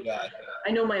I'd be like,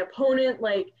 I know my opponent,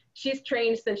 like she's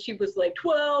trained since she was like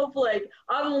 12, like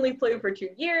I've only played for 2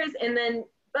 years. And then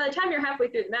by the time you're halfway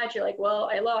through the match, you're like, well,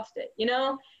 I lost it, you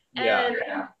know? And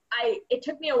it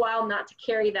took me a while not to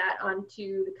carry that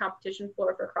onto the competition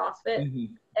floor for CrossFit.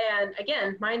 And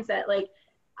again, mindset, like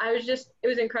it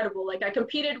was incredible. Like I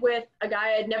competed with a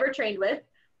guy I'd never trained with.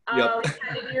 Had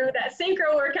to do that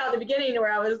synchro workout at the beginning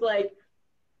where I was like,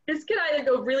 this could either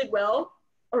go really well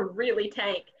or really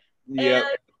tank. And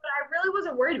but I really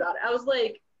wasn't worried about it. I was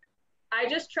like, I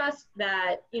just trust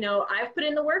that, you know, I've put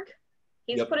in the work,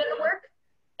 he's put in the work,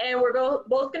 and we're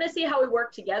both going to see how we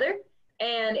work together.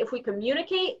 And if we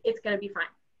communicate, it's going to be fine.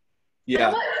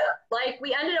 Yeah. Like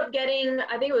we ended up getting,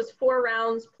 I think it was 4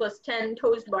 rounds plus 10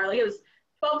 toes to bar. Like it was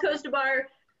 12 toes to bar,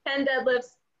 10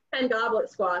 deadlifts, 10 goblet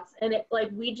squats. And it like,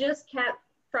 we just kept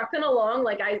trucking along.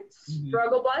 Like I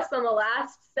struggle bust on the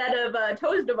last set of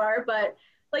toes to bar, but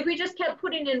like we just kept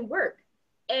putting in work.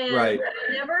 And I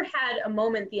never had a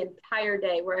moment the entire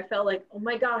day where I felt like, oh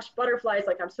my gosh, butterflies,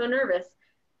 like I'm so nervous,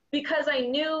 because I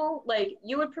knew like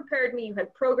you had prepared me, you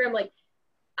had programmed, like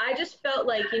I just felt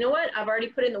like, you know what, I've already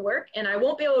put in the work and I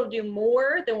won't be able to do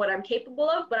more than what I'm capable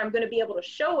of, but I'm going to be able to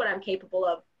show what I'm capable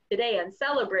of today and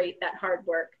celebrate that hard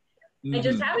work. And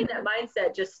just having that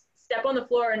mindset, just step on the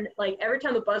floor, and like every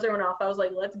time the buzzer went off, I was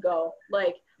like, let's go,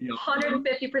 like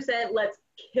 150%, let's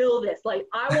kill this. Like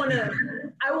I want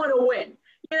to win,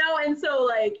 you know? And so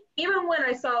like, even when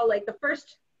I saw like the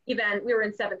first event, we were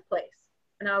in 7th place,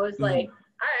 and I was like,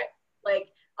 all right, like,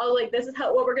 I was like, this is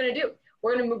what we're going to do.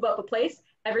 We're going to move up a place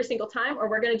every single time, or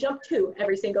we're going to jump 2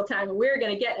 every single time, and we're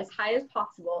going to get as high as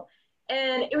possible.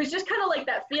 And it was just kind of like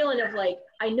that feeling of like,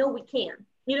 I know we can,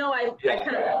 you know, I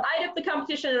kind of eyed up the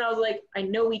competition, and I was like, I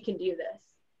know we can do this.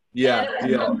 Yeah.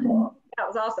 That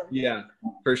was awesome. Yeah,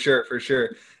 for sure.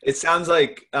 It sounds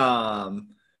like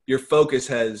your focus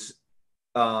has,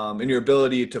 and your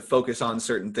ability to focus on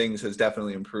certain things has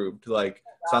definitely improved. Like,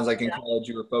 sounds like in college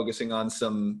you were focusing on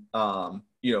some,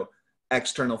 you know,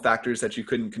 external factors that you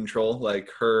couldn't control, like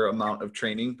her amount of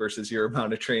training versus your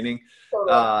amount of training.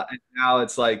 And now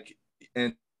it's like,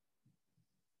 and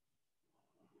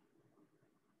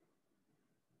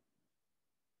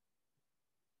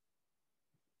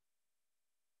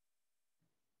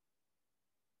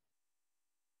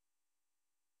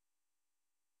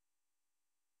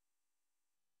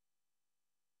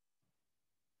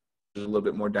a little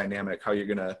bit more dynamic how you're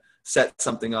going to set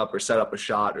something up or set up a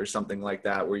shot or something like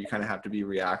that, where you kind of have to be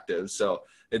reactive. So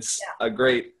it's a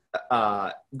great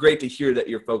to hear that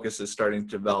your focus is starting to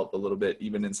develop a little bit,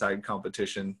 even inside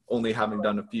competition, only having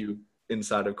done a few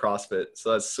inside of CrossFit.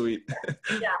 So that's sweet.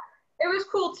 Yeah, it was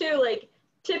cool too. Like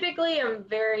typically I'm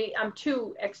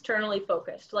too externally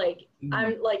focused. Like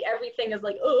I'm like, everything is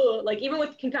like, oh, like even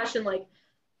with concussion, like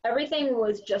everything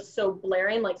was just so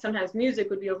blaring. Like sometimes music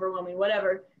would be overwhelming,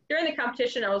 whatever. During the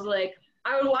competition, I was like,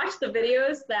 I would watch the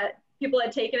videos that people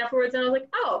had taken afterwards, and I was like,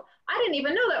 oh, I didn't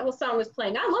even know that whole song was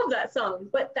playing. I love that song.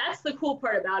 But that's the cool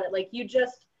part about it. Like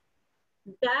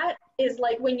that is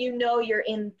like when you know you're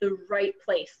in the right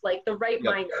place, like the right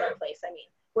mindset place, I mean,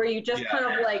 where you just kind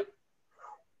of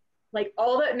like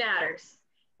all that matters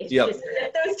is just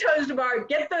get those toes to bar,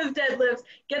 get those deadlifts,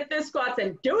 get those squats,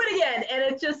 and do it again. And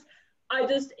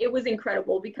it was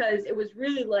incredible, because it was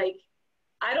really like,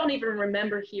 I don't even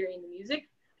remember hearing the music.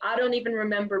 I don't even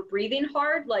remember breathing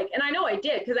hard. Like, and I know I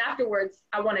did, because afterwards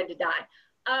I wanted to die.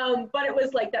 But it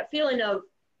was like that feeling of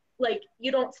like,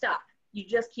 you don't stop. You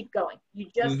just keep going. You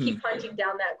just keep hunting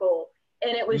down that goal.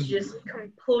 And it was just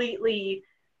completely,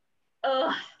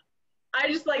 I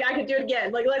just like, I could do it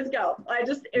again. Like, let's go. It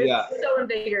was so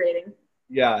invigorating.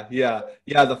 Yeah.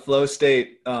 The flow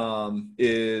state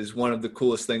is one of the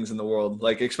coolest things in the world.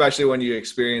 Like, especially when you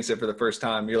experience it for the first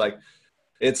time, you're like,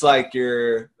 it's like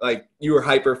you were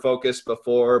hyper focused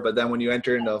before, but then when you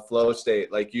enter into a flow state,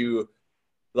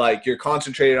 you're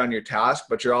concentrated on your task,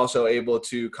 but you're also able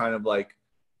to kind of like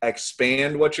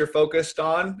expand what you're focused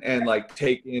on, and like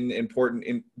take in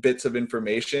important bits of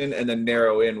information, and then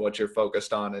narrow in what you're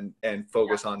focused on, and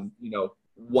focus on, you know,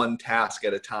 one task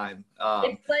at a time.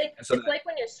 It's like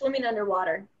when you're swimming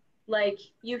underwater, like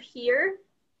you hear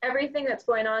everything that's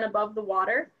going on above the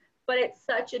water, but it's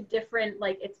such a different,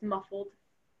 like it's muffled.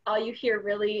 All you hear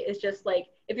really is just like,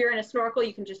 if you're in a snorkel,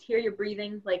 you can just hear your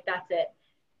breathing, like that's it.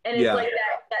 And it's like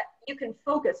that you can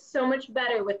focus so much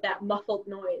better with that muffled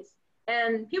noise.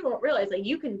 And people don't realize like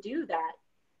you can do that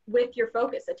with your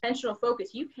focus, attentional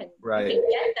focus. You can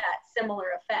get that similar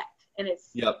effect, and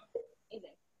it's amazing.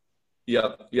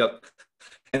 Yep.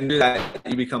 and do that,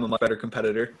 you become a much better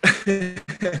competitor.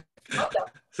 Awesome.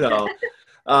 So,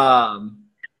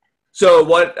 so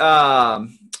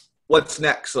what's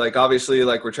next? Like, obviously,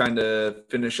 like we're trying to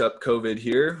finish up COVID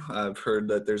here. I've heard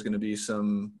that there's going to be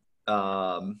some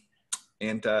I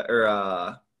don't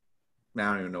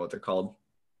even know what they're called.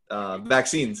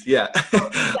 Vaccines. Yeah.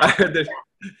 I heard there's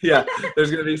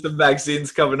going to be some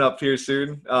vaccines coming up here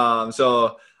soon.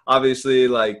 So obviously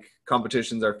like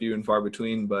competitions are few and far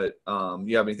between, but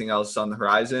you have anything else on the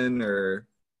horizon or?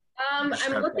 I'm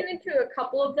looking into a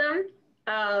couple of them.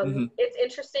 It's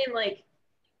interesting, like,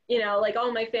 you know, like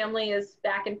all my family is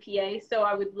back in PA, so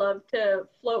I would love to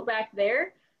float back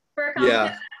there for a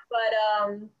competition,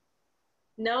 but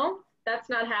no, that's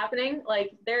not happening.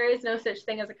 Like, there is no such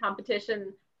thing as a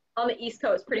competition on the East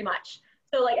Coast, pretty much.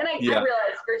 So, like, and I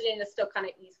realize Virginia is still kind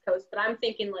of East Coast, but I'm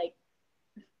thinking like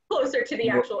closer to the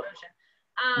actual ocean.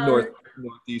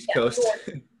 Northeast coast.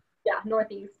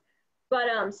 Northeast.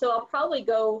 But so I'll probably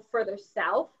go further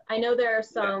south. I know there are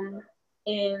some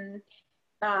in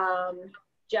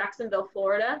Jacksonville,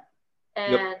 Florida,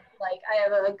 and like I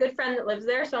have a good friend that lives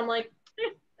there, so I'm like,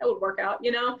 that would work out,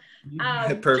 you know.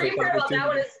 Perfect. Part about that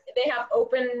one is they have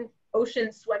open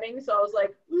ocean swimming, so I was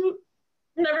like,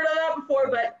 never done that before,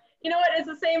 but you know what? It's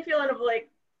the same feeling of like,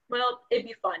 well, it'd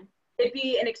be fun. It'd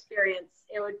be an experience.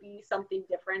 It would be something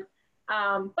different.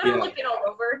 But I'm looking all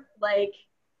over, like,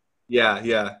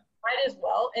 might as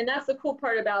well. And that's the cool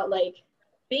part about like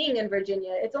being in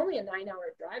Virginia. It's only a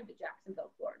 9-hour drive to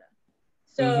Jacksonville, Florida.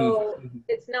 So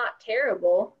it's not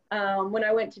terrible. When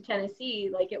I went to Tennessee,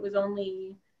 like it was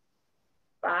only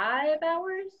 5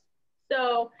 hours.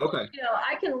 So, you know,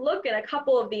 I can look at a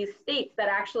couple of these states that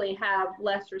actually have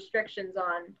less restrictions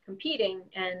on competing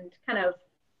and kind of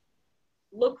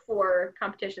look for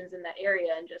competitions in that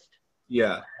area and just.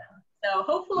 So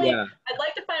hopefully, I'd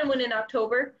like to find one in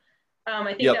October.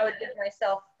 I think that would give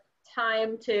myself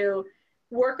time to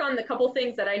work on the couple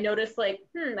things that I noticed, like,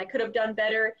 I could have done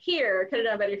better here, could have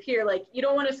done better here. Like, you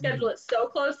don't want to schedule it so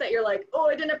close that you're like, oh,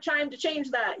 I didn't have time to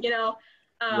change that, you know?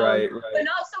 But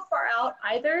not so far out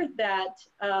either that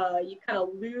you kind of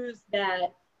lose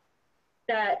that,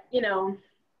 you know,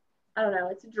 I don't know,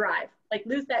 it's a drive. Like,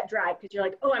 lose that drive because you're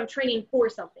like, oh, I'm training for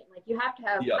something. Like, you have to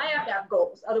have, I have to have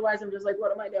goals. Otherwise, I'm just like,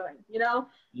 what am I doing, you know?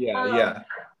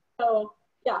 So,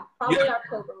 yeah, probably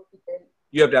October would be good.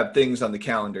 You have to have things on the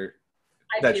calendar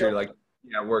you're like,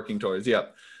 working towards. And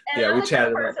we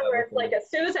chatted about that. Where it's like, as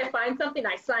soon as I find something,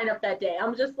 I sign up that day.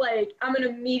 I'm just like, I'm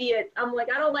like,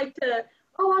 I don't like to,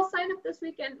 I'll sign up this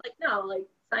weekend. Like, no, like,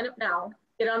 sign up now.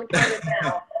 Get on the calendar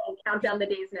now and count down the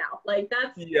days now. Like,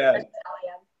 that's how I am.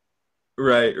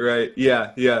 Right.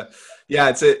 Yeah.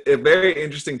 It's a very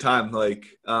interesting time. Like,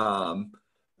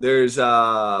 there's,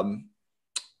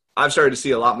 I've started to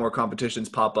see a lot more competitions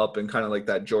pop up in kind of like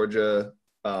that Georgia,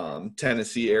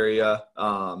 Tennessee area.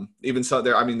 Even so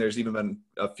there, I mean, there's even been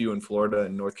a few in Florida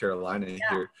and North Carolina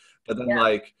here, but then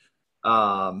like,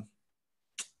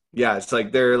 it's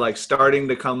like they're like starting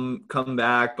to come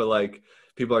back, but like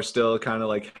people are still kind of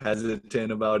like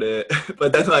hesitant about it.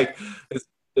 But then like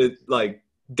it's like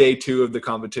day 2 of the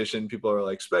competition, people are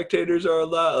like, spectators are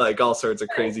allowed, like all sorts of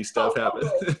crazy stuff happens.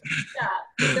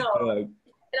 And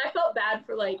I felt bad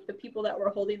for like the people that were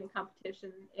holding the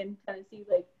competition in Tennessee.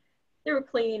 Like, they were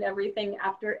cleaning everything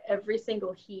after every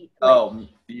single heat. Like,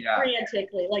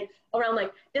 frantically, like around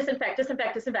like disinfect.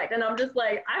 And I'm just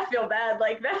like, I feel bad.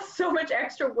 Like, that's so much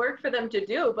extra work for them to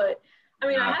do. But I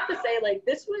mean, I have to say, like,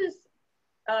 this was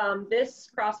this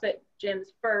CrossFit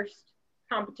gym's first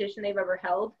competition they've ever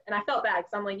held. And I felt bad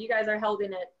because I'm like, you guys are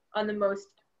holding it on the most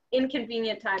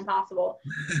inconvenient time possible.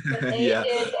 But they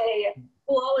did a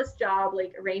flawless job,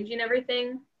 like arranging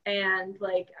everything. And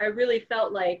like, I really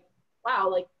felt like, wow,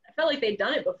 like I felt like they'd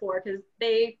done it before because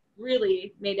they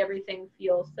really made everything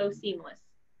feel so seamless.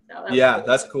 So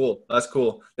cool. That's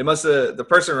cool. They must have, the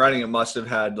person running it must have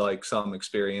had like some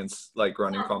experience like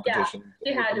running competition.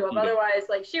 She had to have. Otherwise,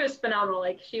 like, she was phenomenal.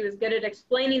 Like, she was good at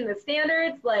explaining the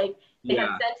standards. Like, they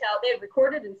had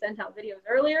recorded and sent out videos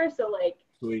earlier. So like,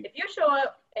 if you show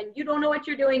up and you don't know what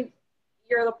you're doing,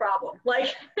 you're the problem.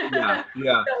 Like, cool.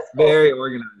 Very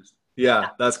organized.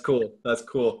 That's cool.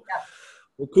 Well,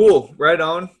 cool. Right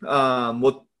on.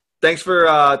 Well, thanks for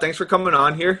coming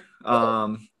on here.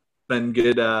 Been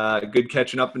good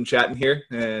catching up and chatting here,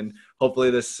 and hopefully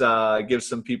this gives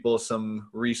some people some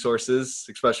resources,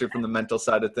 especially from the mental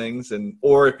side of things, and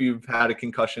or if you've had a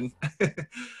concussion. So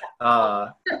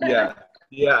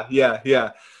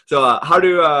how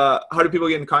do people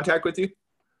get in contact with you?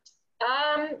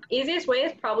 Easiest way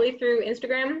is probably through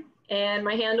Instagram, and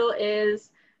my handle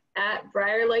is at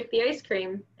Breyer like the ice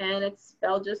cream, and it's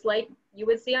spelled just like you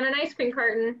would see on an ice cream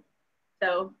carton.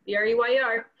 So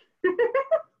Breyer.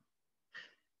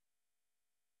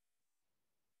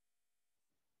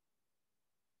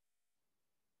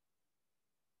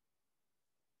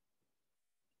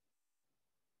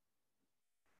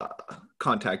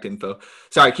 Contact info.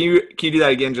 Sorry, can you do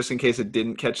that again just in case it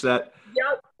didn't catch that?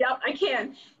 Yep, I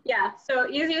can. Yeah, so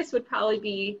easiest would probably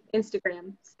be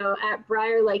Instagram. So at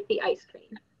Breyer like the ice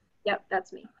cream. Yep,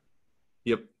 that's me.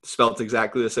 Yep, spelt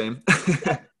exactly the same.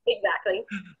 Yep, exactly.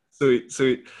 Sweet,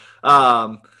 sweet.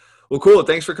 Well, cool.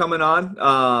 Thanks for coming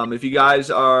on. If you guys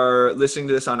are listening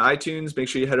to this on iTunes, make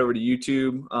sure you head over to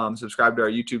YouTube, subscribe to our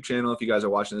YouTube channel. If you guys are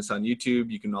watching this on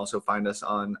YouTube, you can also find us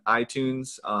on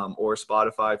iTunes or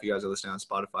Spotify if you guys are listening on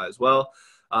Spotify as well.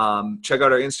 Check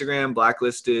out our Instagram,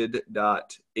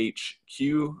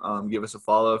 blacklisted.hq. Give us a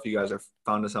follow if you guys have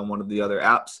found us on one of the other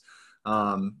apps.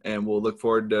 And we'll look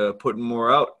forward to putting more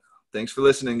out. Thanks for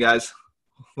listening, guys.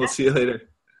 We'll see you later.